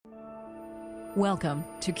Welcome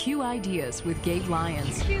to Q Ideas with Gabe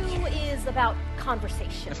Lyons. Q is about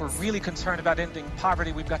conversation. If we're really concerned about ending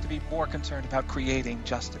poverty, we've got to be more concerned about creating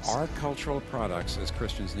justice. Our cultural products as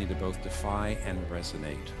Christians need to both defy and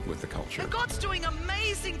resonate with the culture. But God's doing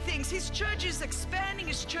amazing things. His church is expanding.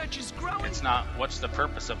 His church is growing. It's not what's the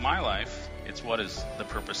purpose of my life. It's what is the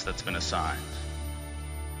purpose that's been assigned.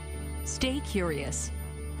 Stay curious.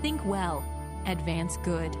 Think well. Advance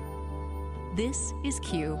good. This is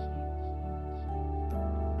Q.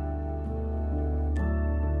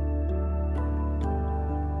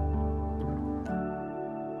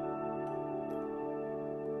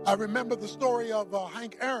 I remember the story of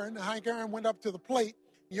Hank Aaron. Hank Aaron went up to the plate.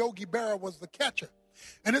 Yogi Berra was the catcher.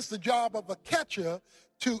 And it's the job of a catcher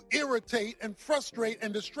to irritate and frustrate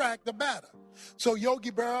and distract the batter. So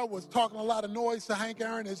Yogi Berra was talking a lot of noise to Hank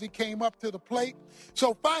Aaron as he came up to the plate.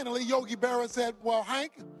 So finally, Yogi Berra said, well,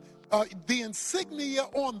 Hank, the insignia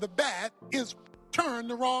on the bat is turned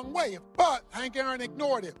the wrong way. But Hank Aaron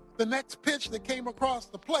ignored it. The next pitch that came across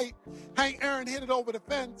the plate, Hank Aaron hit it over the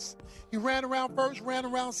fence. He ran around first, ran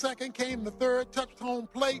around second, came to third, touched home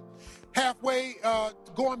plate. Halfway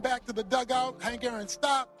going back to the dugout, Hank Aaron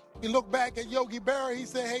stopped. He looked back at Yogi Berra. He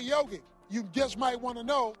said, hey, Yogi, you just might want to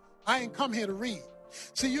know I ain't come here to read.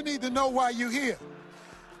 See, you need to know why you're here.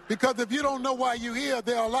 Because if you don't know why you're here,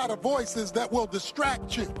 there are a lot of voices that will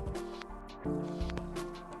distract you.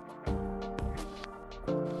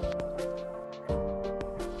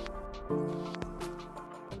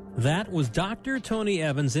 That was Dr. Tony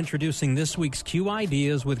Evans introducing this week's Q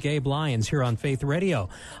Ideas with Gabe Lyons here on Faith Radio.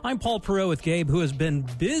 I'm Paul Perot with Gabe, who has been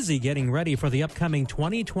busy getting ready for the upcoming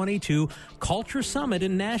 2022 Culture Summit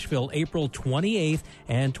in Nashville, April 28th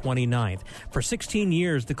and 29th. For 16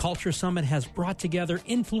 years, the Culture Summit has brought together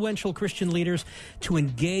influential Christian leaders to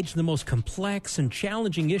engage the most complex and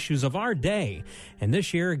challenging issues of our day. And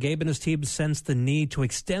this year, Gabe and his team sensed the need to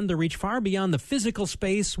extend the reach far beyond the physical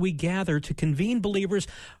space we gather to convene believers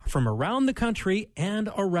from around the country and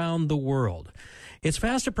around the world. It's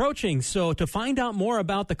fast approaching, so to find out more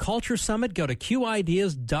about the Culture Summit, go to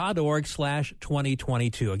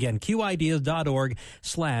qideas.org/2022. Again,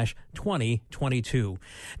 qideas.org/2022.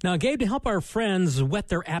 Now, Gabe, to help our friends whet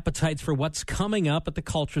their appetites for what's coming up at the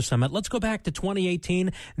Culture Summit, let's go back to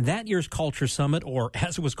 2018, that year's Culture Summit, or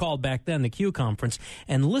as it was called back then, the Q Conference,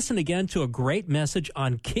 and listen again to a great message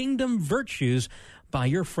on kingdom virtues by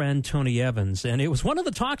your friend Tony Evans. And it was one of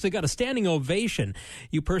the talks that got a standing ovation.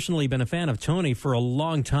 You personally been a fan of Tony for a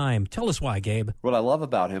long time. Tell us why, Gabe. What I love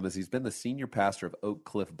about him is he's been the senior pastor of Oak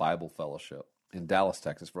Cliff Bible Fellowship in Dallas,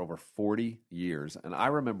 Texas for over 40 years. And I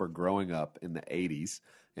remember growing up in the 80s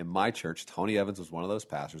in my church, Tony Evans was one of those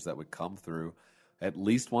pastors that would come through at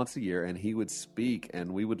least once a year, and he would speak,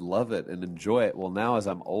 and we would love it and enjoy it. Well, now as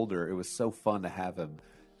I'm older, it was so fun to have him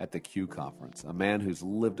at the Q Conference, a man who's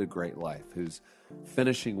lived a great life, who's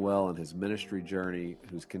finishing well in his ministry journey,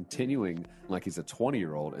 who's continuing like he's a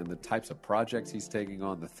 20-year-old, and the types of projects he's taking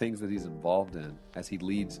on, the things that he's involved in as he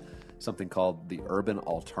leads something called the Urban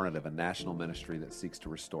Alternative, a national ministry that seeks to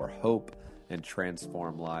restore hope and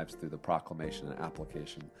transform lives through the proclamation and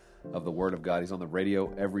application of the Word of God. He's on the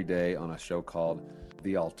radio every day on a show called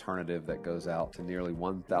The Alternative that goes out to nearly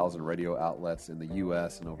 1,000 radio outlets in the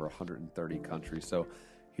U.S. and over 130 countries. So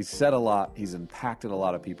he's said a lot, he's impacted a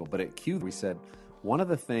lot of people, but at Q, we said, one of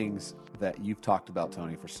the things that you've talked about,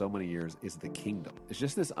 Tony, for so many years is the kingdom. It's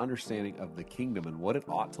just this understanding of the kingdom and what it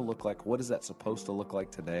ought to look like. What is that supposed to look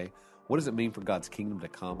like today? What does it mean for God's kingdom to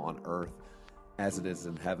come on earth as it is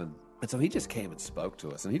in heaven? And so he just came and spoke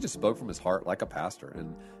to us, and he just spoke from his heart like a pastor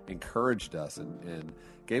and encouraged us and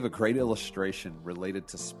gave a great illustration related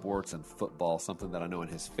to sports and football, something that I know in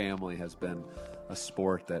his family has been a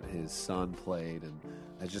sport that his son played and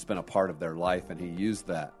has just been a part of their life, and he used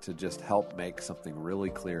that to just help make something really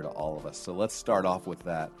clear to all of us. So let's start off with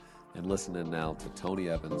that and listen in now to Tony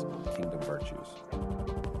Evans on Kingdom Virtues.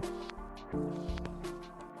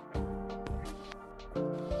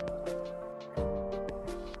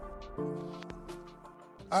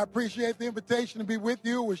 I appreciate the invitation to be with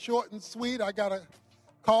you. It was short and sweet. I got a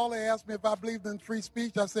call. They asked me if I believed in free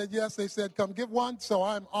speech. I said yes. They said, come give one. So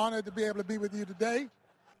I'm honored to be able to be with you today.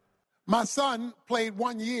 My son played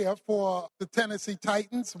 1 year for the Tennessee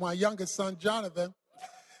Titans, my youngest son, Jonathan.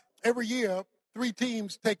 Every year, 3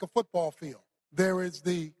 teams take a football field. There is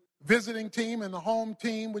the visiting team and the home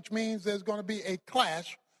team, which means there's going to be a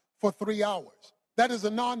clash for 3 hours. That is a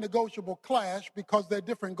non-negotiable clash because they're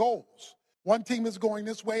different goals. One team is going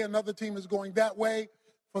this way, another team is going that way.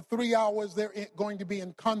 For 3 hours, they're going to be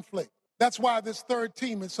in conflict. That's why this third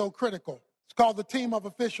team is so critical. It's called the team of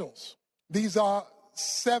officials. These are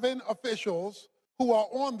 7 officials who are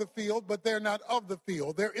on the field, but they're not of the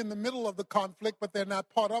field. They're in the middle of the conflict, but they're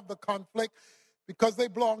not part of the conflict because they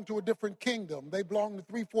belong to a different kingdom. They belong to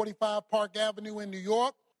 345 Park Avenue in New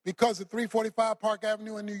York. Because at 345 Park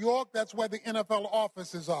Avenue in New York, that's where the NFL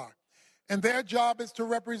offices are. And their job is to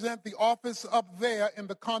represent the office up there in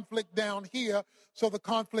the conflict down here, so the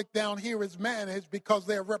conflict down here is managed because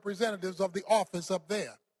they're representatives of the office up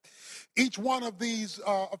there. Each one of these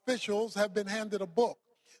officials have been handed a book.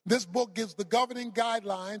 This book gives the governing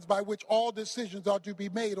guidelines by which all decisions are to be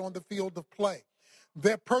made on the field of play.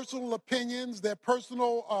 Their personal opinions, their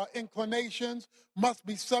personal inclinations must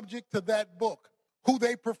be subject to that book. Who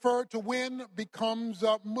they prefer to win becomes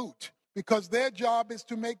moot because their job is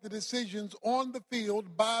to make the decisions on the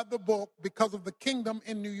field by the book because of the kingdom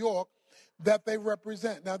in New York that they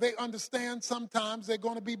represent. Now, they understand sometimes they're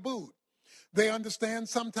going to be booed. They understand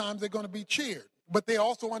sometimes they're going to be cheered. But they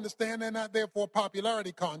also understand they're not there for a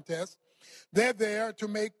popularity contest. They're there to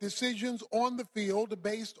make decisions on the field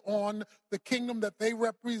based on the kingdom that they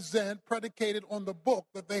represent, predicated on the book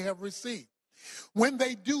that they have received. When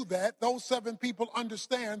they do that, those 7 people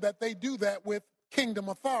understand that they do that with kingdom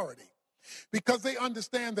authority because they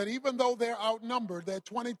understand that even though they're outnumbered, there are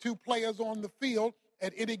 22 players on the field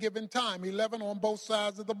at any given time, 11 on both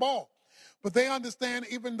sides of the ball. But they understand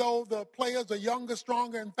even though the players are younger,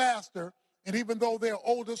 stronger, and faster, and even though they're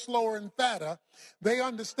older, slower, and fatter, they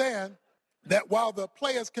understand that while the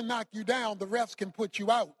players can knock you down, the refs can put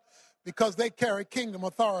you out because they carry kingdom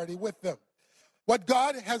authority with them. What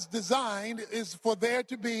God has designed is for there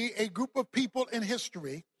to be a group of people in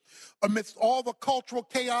history amidst all the cultural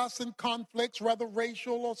chaos and conflicts, whether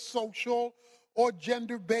racial or social or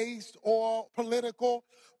gender-based or political,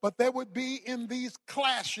 but there would be in these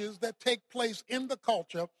clashes that take place in the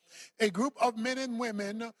culture, a group of men and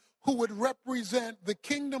women who would represent the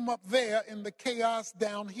kingdom up there in the chaos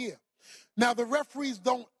down here. Now, the referees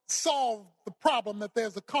don't solve the problem that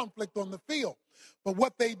there's a conflict on the field. But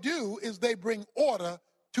what they do is they bring order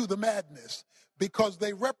to the madness because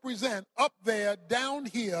they represent up there, down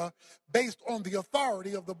here, based on the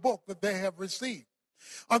authority of the book that they have received.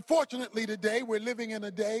 Unfortunately, today, we're living in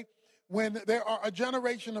a day when there are a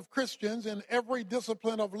generation of Christians in every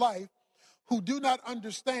discipline of life who do not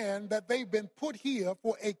understand that they've been put here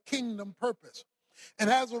for a kingdom purpose. And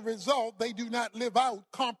as a result, they do not live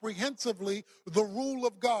out comprehensively the rule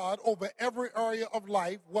of God over every area of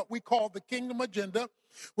life, what we call the kingdom agenda,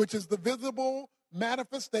 which is the visible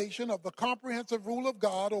manifestation of the comprehensive rule of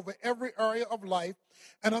God over every area of life.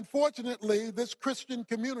 And unfortunately, this Christian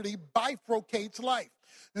community bifurcates life.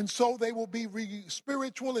 And so they will be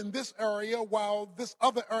spiritual in this area while this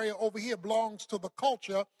other area over here belongs to the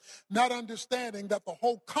culture, not understanding that the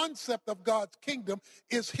whole concept of God's kingdom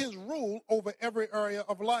is his rule over every area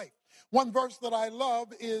of life. One verse that I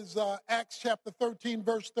love is Acts chapter 13,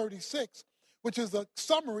 verse 36, which is a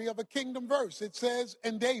summary of a kingdom verse. It says,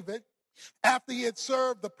 and David, after he had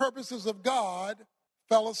served the purposes of God,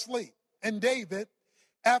 fell asleep. And David,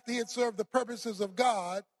 after he had served the purposes of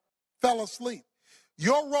God, fell asleep.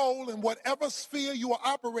 Your role in whatever sphere you are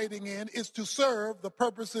operating in is to serve the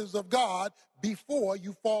purposes of God before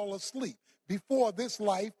you fall asleep, before this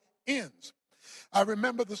life ends. I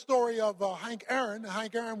remember the story of Hank Aaron.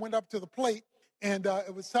 Hank Aaron went up to the plate, and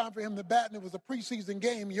it was time for him to bat, and it was a preseason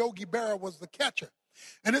game. Yogi Berra was the catcher.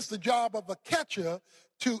 And it's the job of a catcher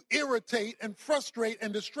to irritate and frustrate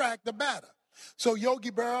and distract the batter. So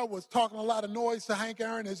Yogi Berra was talking a lot of noise to Hank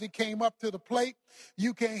Aaron as he came up to the plate.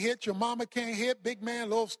 You can't hit, your mama can't hit, big man,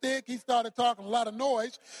 little stick. He started talking a lot of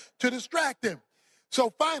noise to distract him.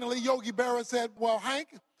 So finally, Yogi Berra said, well, Hank,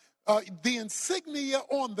 the insignia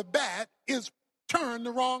on the bat is turned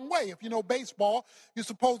the wrong way. If you know baseball, you're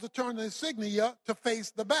supposed to turn the insignia to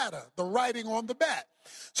face the batter, the writing on the bat.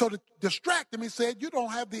 So to distract him, he said, you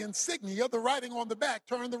don't have the insignia, the writing on the bat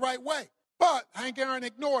turned the right way. But Hank Aaron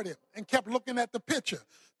ignored him and kept looking at the pitcher.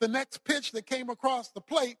 The next pitch that came across the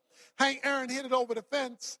plate, Hank Aaron hit it over the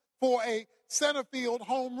fence for a center field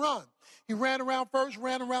home run. He ran around first,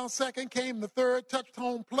 ran around second, came the third, touched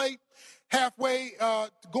home plate. Halfway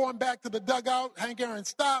going back to the dugout, Hank Aaron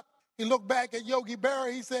stopped. He looked back at Yogi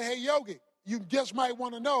Berra. He said, hey, Yogi, you just might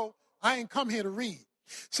want to know I ain't come here to read.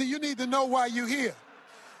 See, you need to know why you're here.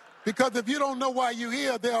 Because if you don't know why you're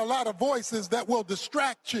here, there are a lot of voices that will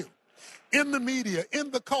distract you. In the media, in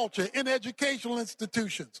the culture, in educational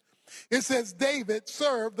institutions. It says David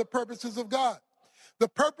served the purposes of God. The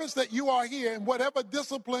purpose that you are here in whatever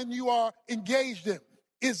discipline you are engaged in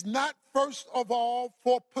is not first of all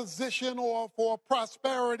for position or for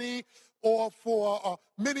prosperity or for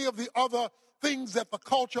many of the other things that the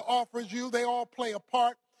culture offers you. They all play a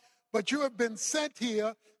part. But you have been sent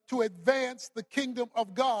here to advance the kingdom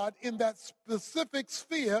of God in that specific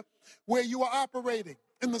sphere where you are operating.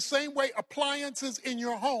 In the same way, appliances in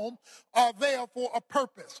your home are there for a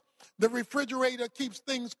purpose. The refrigerator keeps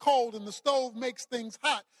things cold and the stove makes things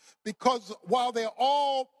hot, because while they're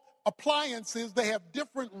all appliances, they have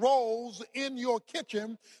different roles in your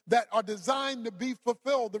kitchen that are designed to be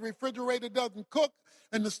fulfilled. The refrigerator doesn't cook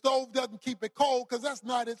and the stove doesn't keep it cold because that's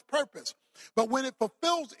not its purpose. But when it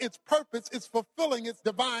fulfills its purpose, it's fulfilling its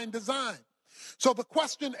divine design. So the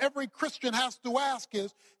question every Christian has to ask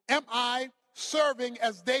is, am I serving,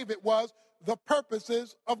 as David was, the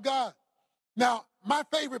purposes of God? Now, my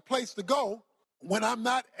favorite place to go when I'm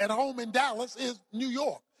not at home in Dallas is New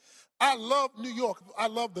York. I love New York. I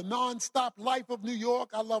love the nonstop life of New York.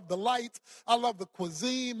 I love the lights. I love the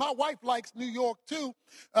cuisine. My wife likes New York too,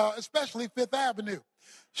 especially Fifth Avenue.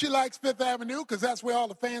 She likes Fifth Avenue because that's where all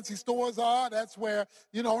the fancy stores are. That's where,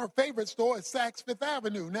 her favorite store is Saks Fifth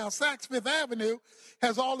Avenue. Now, Saks Fifth Avenue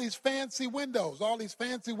has all these fancy windows.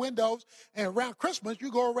 And around Christmas,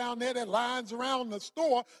 you go around there, there are lines around the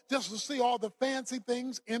store just to see all the fancy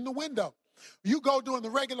things in the window. You go during the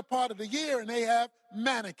regular part of the year and they have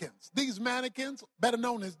mannequins. These mannequins, better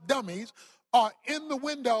known as dummies, are in the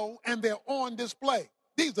window and they're on display.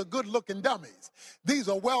 These are good-looking dummies. These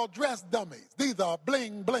are well-dressed dummies. These are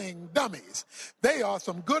bling-bling dummies. They are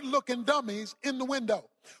some good-looking dummies in the window.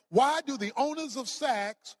 Why do the owners of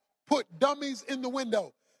Saks put dummies in the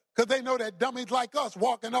window? Because they know that dummies like us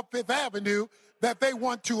walking up Fifth Avenue that they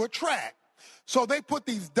want to attract. So they put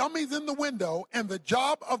these dummies in the window, and the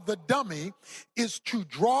job of the dummy is to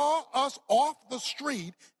draw us off the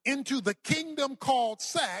street into the kingdom called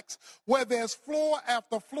Saks, where there's floor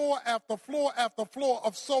after floor after floor after floor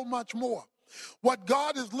of so much more. What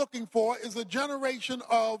God is looking for is a generation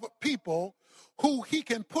of people who he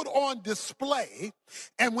can put on display,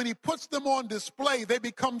 and when he puts them on display, they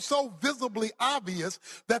become so visibly obvious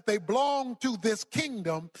that they belong to this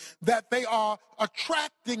kingdom, that they are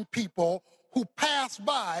attracting people who pass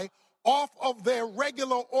by off of their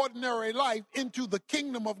regular, ordinary life into the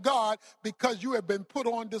kingdom of God because you have been put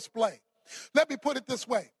on display. Let me put it this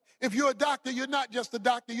way. If you're a doctor, you're not just a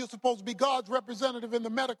doctor. You're supposed to be God's representative in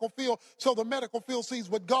the medical field, so the medical field sees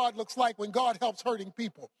what God looks like when God helps hurting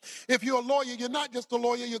people. If you're a lawyer, you're not just a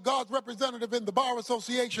lawyer. You're God's representative in the Bar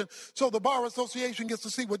Association, so the Bar Association gets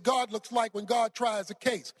to see what God looks like when God tries a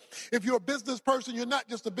case. If you're a business person, you're not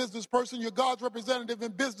just a business person. You're God's representative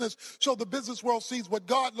in business, so the business world sees what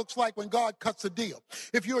God looks like when God cuts a deal.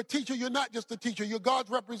 If you're a teacher, you're not just a teacher. You're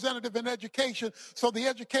God's representative in education, so the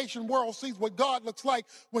education world sees what God looks like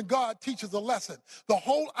when God teaches a lesson. The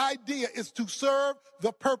whole idea is to serve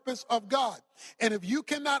the purpose of God. And if you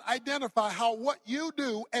cannot identify how what you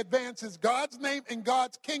do advances God's name and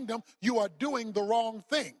God's kingdom, you are doing the wrong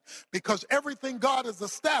thing, because everything God has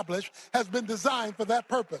established has been designed for that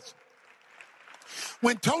purpose.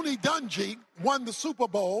 When Tony Dungy won the Super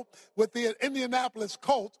Bowl with the Indianapolis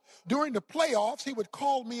Colts, during the playoffs, he would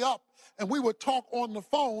call me up and we would talk on the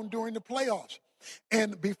phone during the playoffs.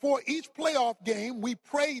 And before each playoff game, we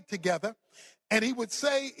prayed together, and he would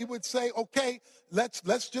say, okay,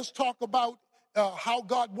 let's just talk about how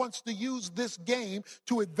God wants to use this game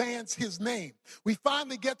to advance his name. We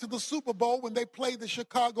finally get to the Super Bowl when they play the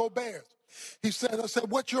Chicago Bears. I said,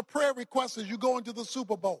 what's your prayer request as you go into the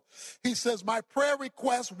Super Bowl? He says, my prayer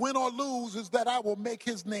request, win or lose, is that I will make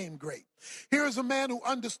his name great. Here's a man who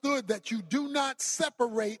understood that you do not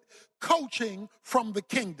separate coaching from the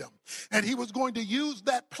kingdom. And he was going to use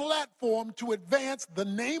that platform to advance the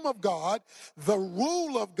name of God, the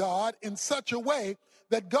rule of God, in such a way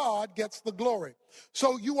that God gets the glory.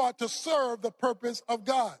 So you are to serve the purpose of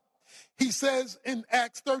God. He says in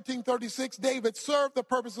Acts 13:36, David served the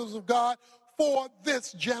purposes of God for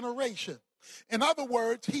this generation. In other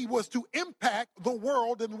words, he was to impact the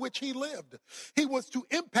world in which he lived. He was to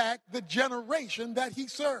impact the generation that he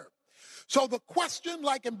served. So the question,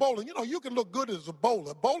 like in bowling, you can look good as a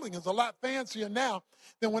bowler. Bowling is a lot fancier now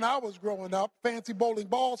than when I was growing up. Fancy bowling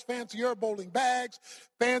balls, fancier bowling bags,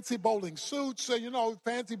 fancy bowling suits,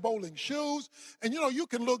 fancy bowling shoes. And, you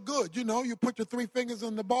can look good. You put your 3 fingers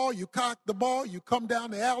in the ball, you cock the ball, you come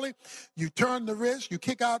down the alley, you turn the wrist, you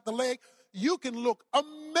kick out the leg. You can look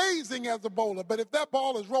amazing as a bowler, but if that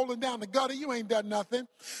ball is rolling down the gutter, you ain't done nothing.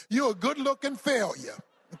 You're a good-looking failure,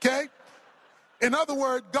 okay? In other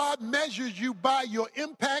words, God measures you by your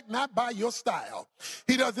impact, not by your style.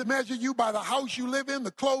 He doesn't measure you by the house you live in,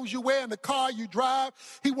 the clothes you wear, and the car you drive.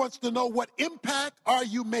 He wants to know what impact are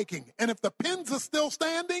you making. And if the pins are still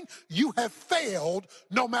standing, you have failed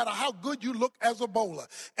no matter how good you look as a bowler.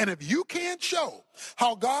 And if you can't show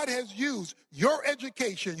how God has used your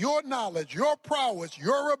education, your knowledge, your prowess,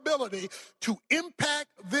 your ability to impact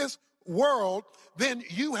this world, then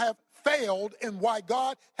you have failed in why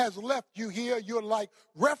God has left you here. You're like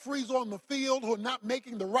referees on the field who are not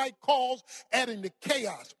making the right calls, adding to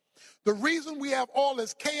chaos. The reason we have all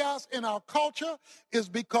this chaos in our culture is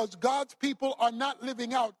because God's people are not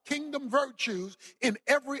living out kingdom virtues in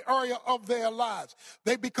every area of their lives.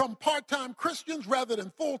 They become part-time Christians rather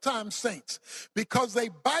than full-time saints because they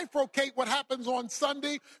bifurcate what happens on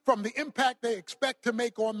Sunday from the impact they expect to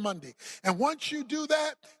make on Monday. And once you do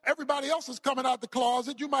that, everybody else is coming out the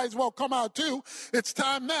closet. You might as well come out too. It's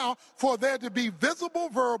time now for there to be visible,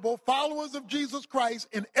 verbal followers of Jesus Christ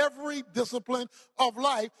in every discipline of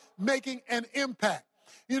life, making an impact.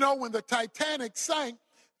 You know, when the Titanic sank,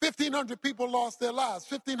 1,500 people lost their lives.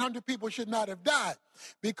 1,500 people should not have died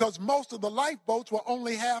because most of the lifeboats were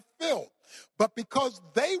only half filled. But because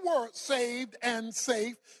they were saved and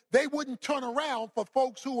safe, they wouldn't turn around for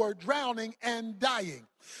folks who are drowning and dying.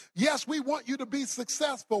 Yes, we want you to be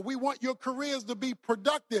successful. We want your careers to be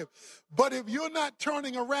productive. But if you're not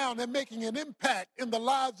turning around and making an impact in the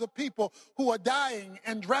lives of people who are dying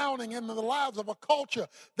and drowning, in the lives of a culture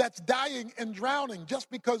that's dying and drowning,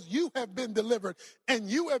 just because you have been delivered and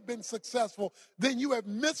you have been successful, then you have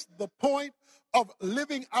missed the point of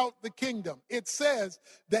living out the kingdom. It says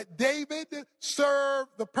that David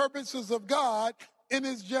served the purposes of God in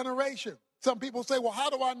his generation. Some people say, well, how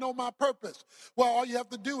do I know my purpose? Well, all you have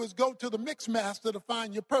to do is go to the Mixmaster to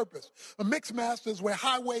find your purpose. A Mixmaster is where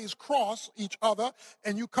highways cross each other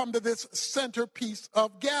and you come to this centerpiece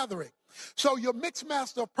of gathering. So your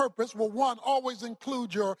Mixmaster of purpose will, one, always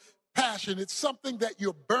include your passion. It's something that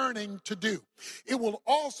you're burning to do. It will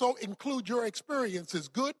also include your experiences,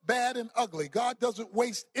 good, bad, and ugly. God doesn't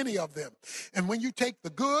waste any of them. And when you take the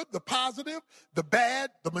good, the positive, the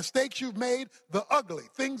bad, the mistakes you've made, the ugly,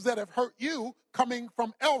 things that have hurt you coming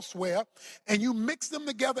from elsewhere, and you mix them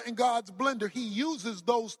together in God's blender, he uses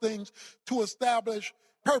those things to establish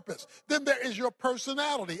purpose. Then there is your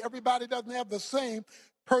personality. Everybody doesn't have the same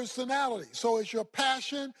personality. So it's your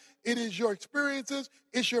passion, it is your experiences,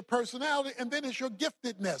 it's your personality, and then it's your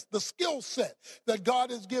giftedness, the skill set that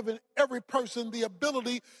God has given every person the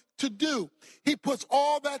ability to do. He puts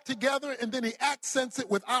all that together and then he accents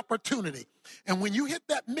it with opportunity. And when you hit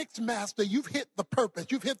that mixed master, you've hit the purpose,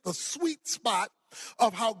 you've hit the sweet spot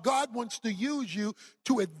of how God wants to use you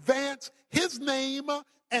to advance his name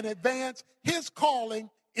and advance his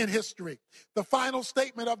calling in history. The final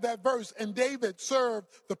statement of that verse, and David served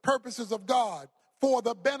the purposes of God for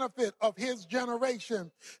the benefit of his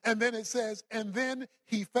generation. And then it says, and then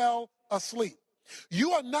he fell asleep.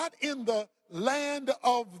 You are not in the land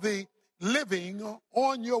of the living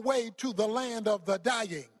on your way to the land of the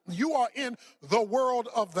dying. You are in the world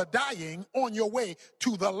of the dying on your way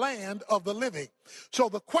to the land of the living. So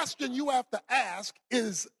the question you have to ask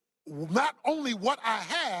is not only what I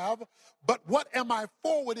have, but what am I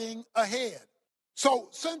forwarding ahead? So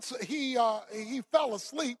since he fell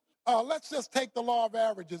asleep, let's just take the law of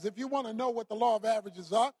averages. If you want to know what the law of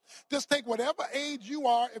averages are, just take whatever age you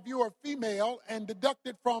are if you're a female and deduct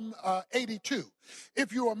it from 82.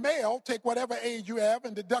 If you're a male, take whatever age you have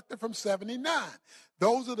and deduct it from 79.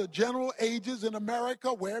 Those are the general ages in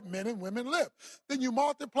America where men and women live. Then you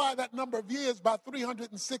multiply that number of years by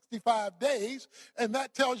 365 days, and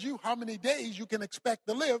that tells you how many days you can expect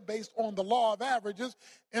to live based on the law of averages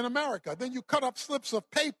in America. Then you cut up slips of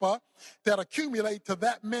paper that accumulate to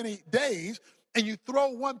that many days, and you throw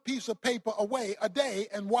one piece of paper away a day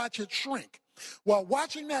and watch it shrink. Well,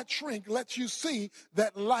 watching that shrink lets you see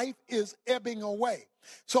that life is ebbing away.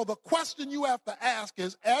 So the question you have to ask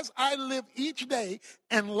is, as I live each day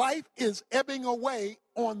and life is ebbing away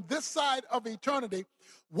on this side of eternity,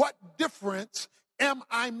 what difference am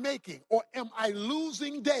I making, or am I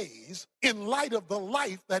losing days in light of the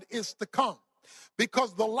life that is to come?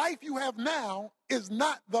 Because the life you have now is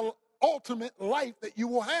not the ultimate life that you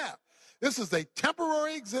will have. This is a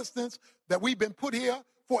temporary existence that we've been put here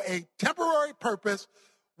for a temporary purpose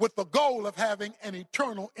with the goal of having an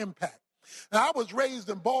eternal impact. Now, I was raised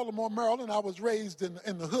in Baltimore, Maryland. I was raised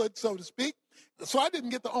in the hood, so to speak. So I didn't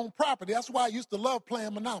get to own property. That's why I used to love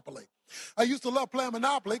playing Monopoly. I used to love playing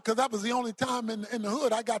Monopoly because that was the only time in the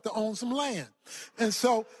hood I got to own some land. And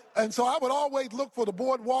so I would always look for the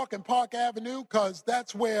boardwalk and Park Avenue because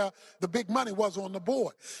that's where the big money was on the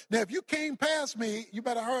board. Now, if you came past me, you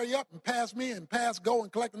better hurry up and pass me and go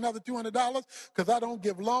and collect another $200 because I don't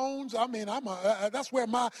give loans. I mean, that's where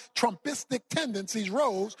my Trumpistic tendencies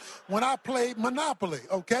rose when I played Monopoly,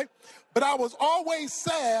 okay? But I was always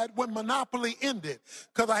sad when Monopoly ended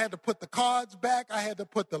because I had to put the cards back, I had to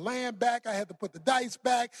put the land back, I had to put the dice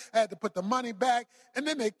back, I had to put the money back, and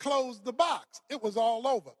then they closed the box. It was all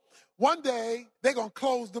over. One day, they're going to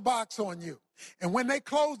close the box on you. And when they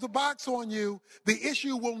close the box on you, the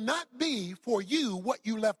issue will not be for you what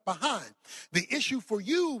you left behind. The issue for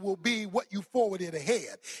you will be what you forwarded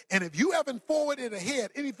ahead. And if you haven't forwarded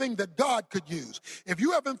ahead anything that God could use, if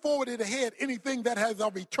you haven't forwarded ahead anything that has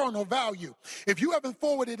of eternal value, if you haven't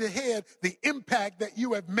forwarded ahead the impact that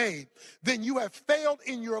you have made, then you have failed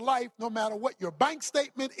in your life no matter what your bank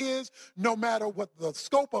statement is, no matter what the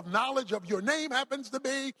scope of knowledge of your name happens to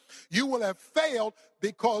be, you will have failed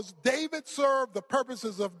because David served the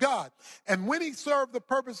purposes of God. And when he served the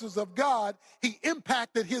purposes of God, he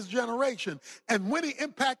impacted his generation. And when he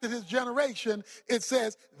impacted his generation, it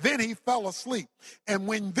says, then he fell asleep. And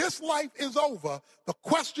when this life is over, the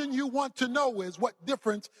question you want to know is, what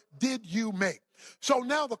difference did you make? So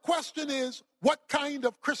now the question is, what kind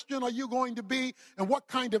of Christian are you going to be and what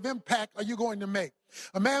kind of impact are you going to make?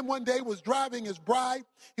 A man one day was driving his bride.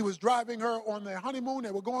 He was driving her on their honeymoon.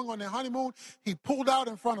 They were going on their honeymoon. He pulled out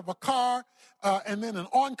in front of a car, and then an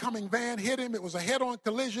oncoming van hit him. It was a head-on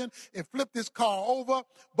collision. It flipped his car over.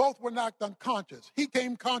 Both were knocked unconscious. He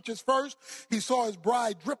came conscious first. He saw his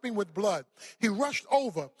bride dripping with blood. He rushed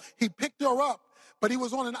over. He picked her up, but he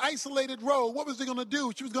was on an isolated road. What was he going to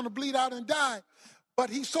do? She was going to bleed out and die. But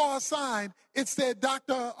he saw a sign. It said,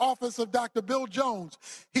 Office of Dr. Bill Jones.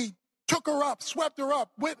 He took her up, swept her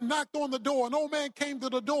up, went and knocked on the door. An old man came to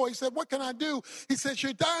the door. He said, what can I do? He said,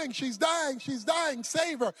 she's dying, she's dying, she's dying,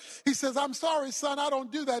 save her. He says, I'm sorry, son, I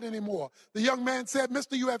don't do that anymore. The young man said,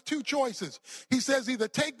 mister, you have two choices. He says, either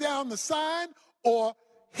take down the sign or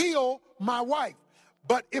heal my wife.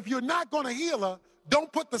 But if you're not going to heal her,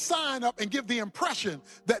 don't put the sign up and give the impression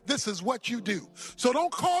that this is what you do. So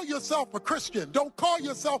don't call yourself a Christian. Don't call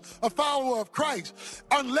yourself a follower of Christ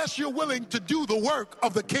unless you're willing to do the work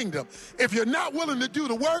of the kingdom. If you're not willing to do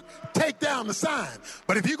the work, take down the sign.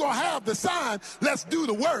 But if you're going to have the sign, let's do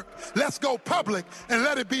the work. Let's go public and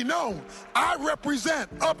let it be known. I represent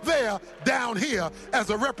up there, down here,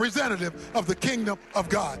 as a representative of the kingdom of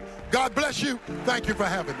God. God bless you. Thank you for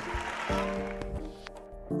having me.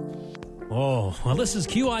 Oh, well, this is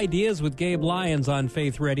Q Ideas with Gabe Lyons on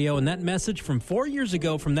Faith Radio, and that message from 4 years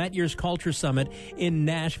ago from that year's Culture Summit in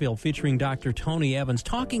Nashville featuring Dr. Tony Evans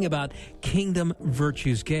talking about kingdom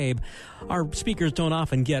virtues. Gabe, our speakers don't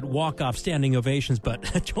often get walk-off standing ovations, but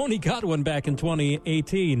Tony got one back in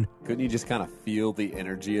 2018. Couldn't you just kind of feel the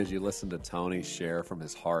energy as you listened to Tony share from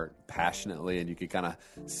his heart passionately, and you could kind of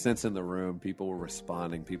sense in the room people were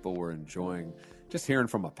responding, people were enjoying just hearing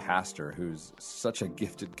from a pastor who's such a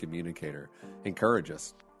gifted communicator encourage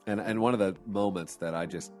us. And one of the moments that I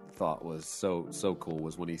just thought was so cool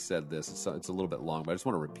was when he said this. It's a little bit long, but I just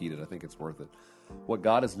want to repeat it. I think it's worth it. What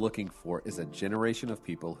God is looking for is a generation of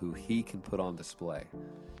people who he can put on display.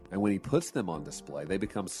 And when he puts them on display, they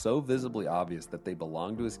become so visibly obvious that they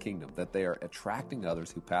belong to his kingdom, that they are attracting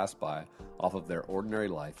others who pass by off of their ordinary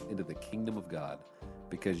life into the kingdom of God,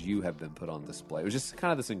 because you have been put on display. It was just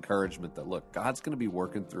kind of this encouragement that, look, God's going to be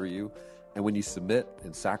working through you. And when you submit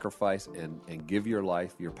and sacrifice and give your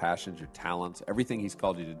life, your passions, your talents, everything he's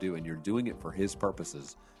called you to do, and you're doing it for his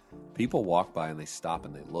purposes, people walk by and they stop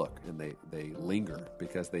and they look and they linger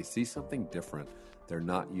because they see something different they're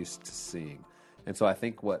not used to seeing. And so I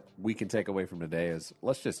think what we can take away from today is,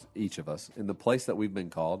 let's just, each of us, in the place that we've been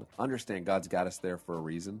called, understand God's got us there for a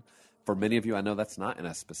reason. For many of you, I know that's not in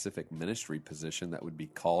a specific ministry position that would be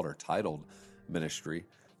called or titled ministry,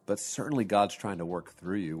 but certainly God's trying to work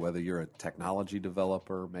through you, whether you're a technology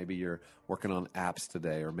developer, maybe you're working on apps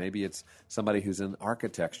today, or maybe it's somebody who's in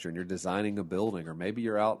architecture and you're designing a building, or maybe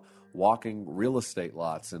you're out walking real estate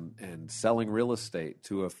lots and selling real estate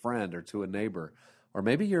to a friend or to a neighbor. Or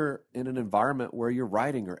maybe you're in an environment where you're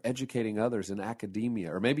writing or educating others in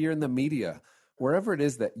academia, or maybe you're in the media. Wherever it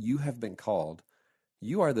is that you have been called,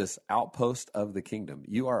 you are this outpost of the kingdom.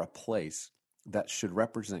 You are a place that should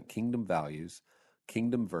represent kingdom values,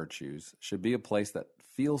 kingdom virtues, should be a place that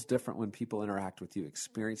feels different when people interact with you,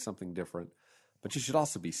 experience something different. But you should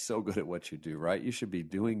also be so good at what you do, right? You should be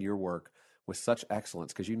doing your work with such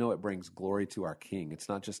excellence because you know it brings glory to our King. It's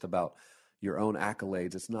not just about your own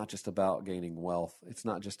accolades. It's not just about gaining wealth. It's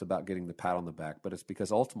not just about getting the pat on the back, but it's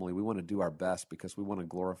because ultimately we want to do our best because we want to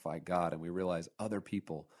glorify God, and we realize other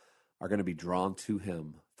people are going to be drawn to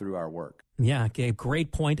him through our work. Yeah, Gabe,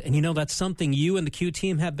 great point. And that's something you and the Q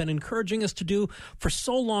team have been encouraging us to do for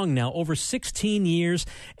so long now, over 16 years.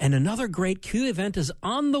 And another great Q event is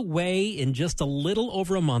on the way in just a little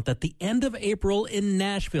over a month at the end of April in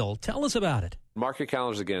Nashville. Tell us about it. Mark your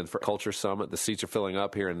calendars again for Culture Summit. The seats are filling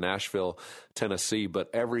up here in Nashville, Tennessee, but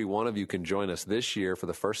every one of you can join us this year for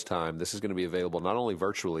the first time. This is going to be available not only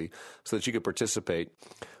virtually so that you can participate,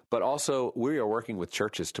 but also we are working with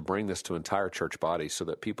churches to bring this to entire church bodies so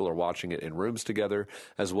that people are watching it in rooms together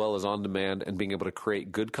as well as on demand and being able to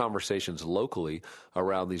create good conversations locally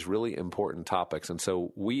around these really important topics. And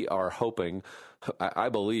so we are hoping, I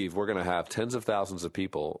believe we're going to have tens of thousands of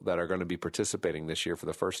people that are going to be participating this year for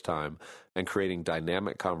the first time and creating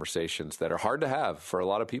dynamic conversations that are hard to have for a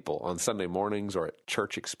lot of people on Sunday mornings or at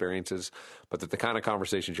church experiences, but that the kind of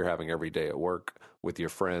conversations you're having every day at work, with your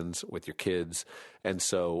friends, with your kids. And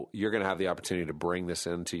so you're going to have the opportunity to bring this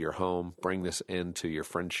into your home, bring this into your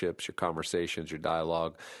friendships, your conversations, your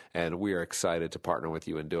dialogue. And we are excited to partner with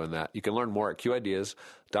you in doing that. You can learn more at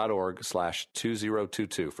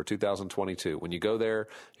qideas.org/2022 for 2022. When you go there,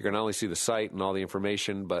 you're going to not only see the site and all the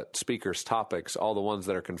information, but speakers, topics, all the ones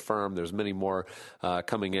that are confirmed. There's many more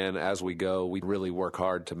coming in as we go. We really work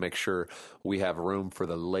hard to make sure we have room for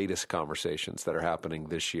the latest conversations that are happening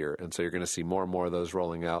this year. And so you're going to see more and more of those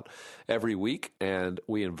rolling out every week. And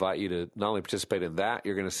we invite you to not only participate in that,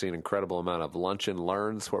 you're going to see an incredible amount of lunch and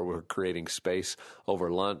learns where we're creating space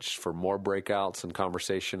over lunch for more breakouts and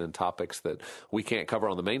conversation and topics that we can't cover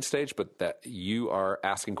on the main stage, but that you are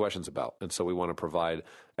asking questions about. And so we want to provide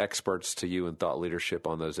experts to you and thought leadership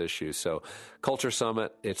on those issues. So Culture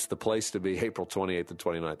Summit, it's the place to be, April 28th and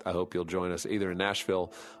 29th. I hope you'll join us either in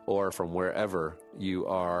Nashville or from wherever you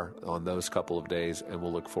are on those couple of days, and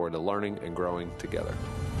we'll look forward to learning and growing together.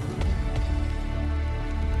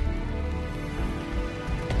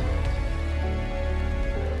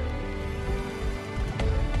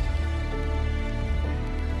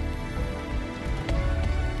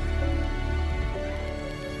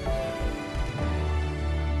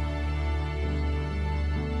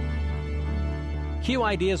 Q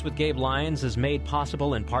Ideas with Gabe Lyons is made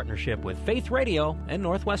possible in partnership with Faith Radio and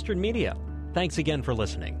Northwestern Media. Thanks again for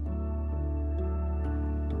listening.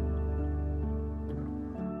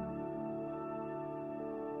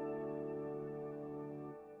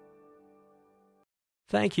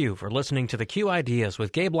 Thank you for listening to the Q Ideas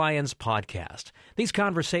with Gabe Lyons podcast. These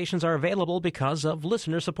conversations are available because of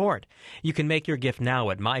listener support. You can make your gift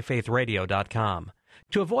now at myfaithradio.com.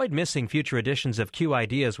 To avoid missing future editions of Q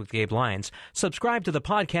Ideas with Gabe Lyons, subscribe to the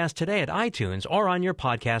podcast today at iTunes or on your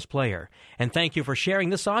podcast player. And thank you for sharing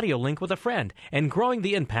this audio link with a friend and growing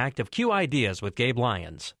the impact of Q Ideas with Gabe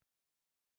Lyons.